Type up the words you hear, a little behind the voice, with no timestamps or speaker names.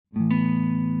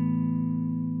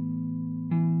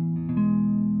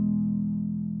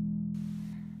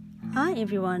Hi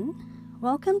everyone,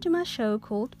 welcome to my show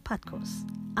called Padkos.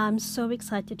 I'm so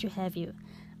excited to have you.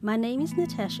 My name is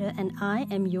Natasha and I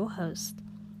am your host.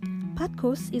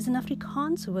 Padkos is an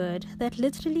Afrikaans word that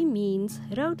literally means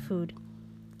road food.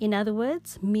 In other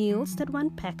words, meals that one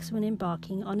packs when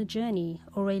embarking on a journey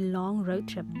or a long road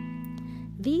trip.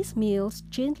 These meals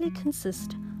generally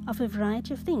consist of a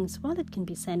variety of things. Well, it can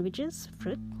be sandwiches,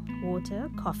 fruit, water,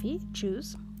 coffee,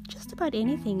 juice, just about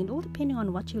anything, and all depending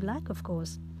on what you like, of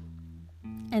course.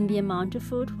 And the amount of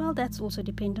food, well, that's also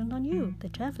dependent on you, the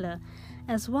traveler,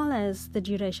 as well as the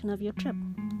duration of your trip.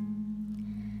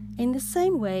 In the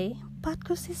same way,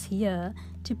 Padkos is here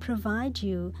to provide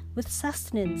you with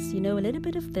sustenance, a little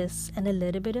bit of this and a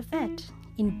little bit of that,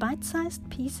 in bite-sized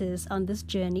pieces on this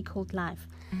journey called life.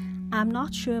 I'm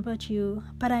not sure about you,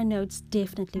 but I know it's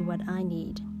definitely what I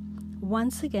need.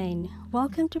 Once again,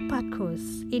 welcome to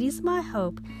Padkos. It is my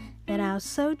hope that our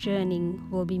sojourning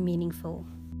will be meaningful.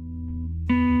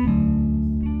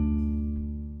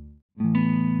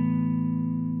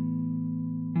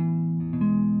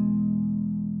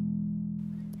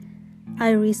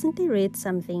 I recently read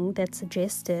something that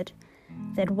suggested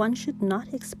that one should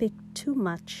not expect too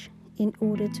much in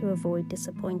order to avoid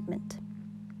disappointment.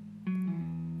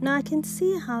 Now, I can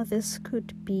see how this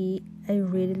could be a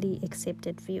readily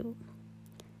accepted view,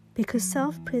 because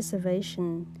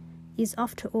self-preservation is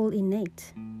after all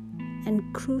innate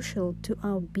and crucial to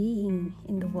our being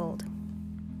in the world.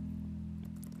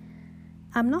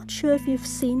 I'm not sure if you've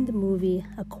seen the movie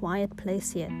A Quiet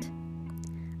Place yet.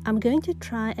 I'm going to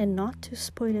try and not to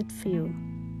spoil it for you.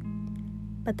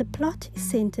 But the plot is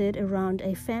centered around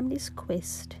a family's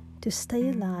quest to stay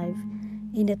alive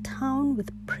in a town with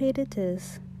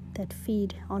predators that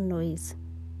feed on noise.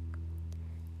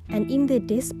 And in their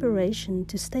desperation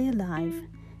to stay alive,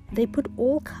 they put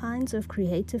all kinds of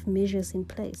creative measures in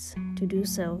place to do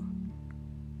so.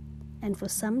 And for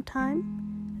some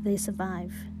time, they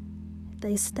survive.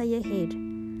 They stay ahead,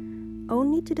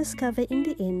 only to discover in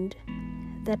the end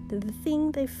that the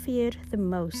thing they feared the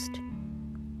most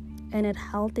and had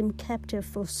held them captive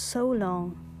for so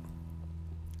long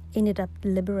ended up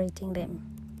liberating them.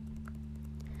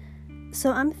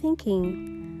 So I'm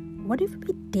thinking, what if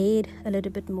we dared a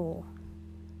little bit more?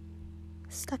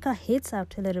 Stuck our heads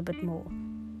out a little bit more?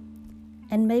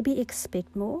 And maybe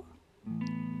expect more?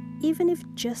 Even if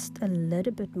just a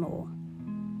little bit more.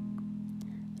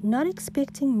 Not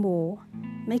expecting more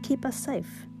may keep us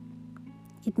safe.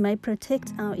 It may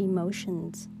protect our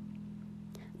emotions.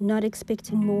 Not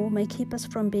expecting more may keep us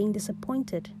from being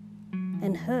disappointed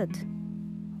and hurt,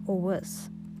 or worse.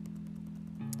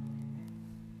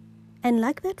 And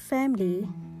like that family,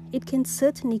 it can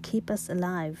certainly keep us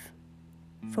alive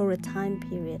for a time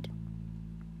period.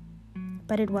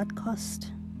 But at what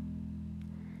cost?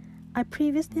 I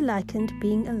previously likened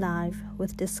being alive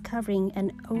with discovering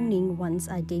and owning one's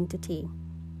identity.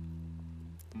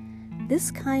 This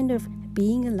kind of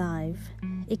being alive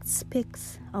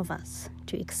expects of us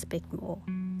to expect more.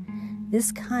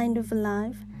 This kind of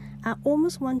alive, I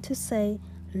almost want to say,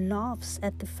 laughs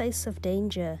at the face of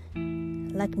danger,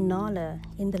 like Nala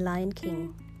in The Lion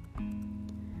King.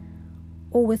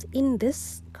 Or within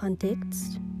this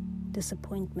context,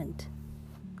 disappointment.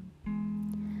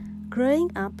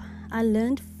 Growing up, I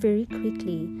learned very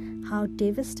quickly how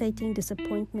devastating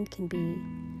disappointment can be,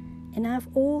 and I've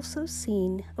also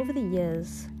seen over the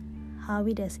years how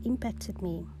it has impacted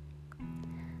me.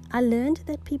 I learned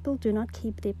that people do not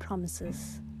keep their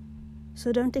promises,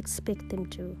 so don't expect them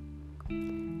to.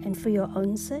 And for your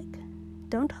own sake,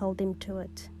 don't hold them to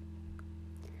it.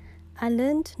 I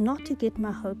learned not to get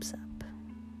my hopes up,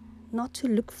 not to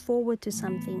look forward to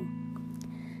something.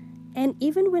 And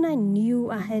even when I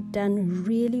knew I had done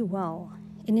really well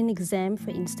in an exam, for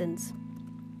instance,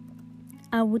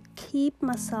 I would keep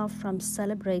myself from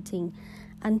celebrating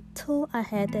until I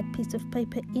had that piece of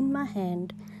paper in my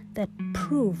hand that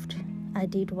proved I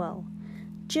did well,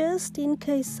 just in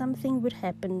case something would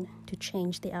happen to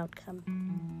change the outcome.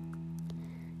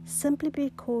 Simply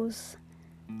because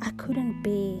I couldn't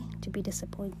bear to be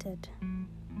disappointed.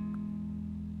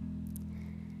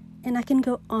 And I can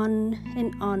go on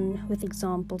and on with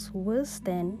examples worse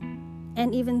than,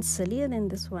 and even sillier than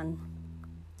this one.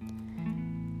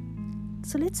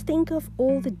 So let's think of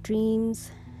all the dreams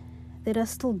that are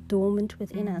still dormant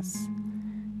within us,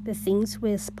 the things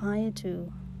we aspire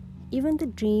to, even the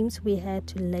dreams we had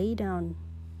to lay down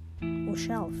or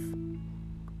shelf.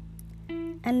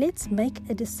 And let's make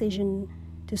a decision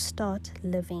to start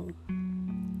living,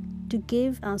 to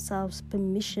give ourselves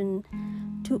permission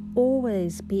to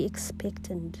always be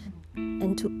expectant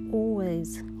and to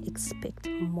always expect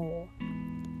more.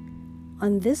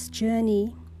 On this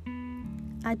journey,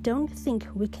 I don't think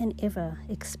we can ever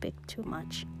expect too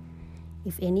much.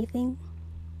 If anything,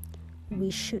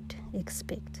 we should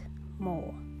expect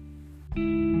more.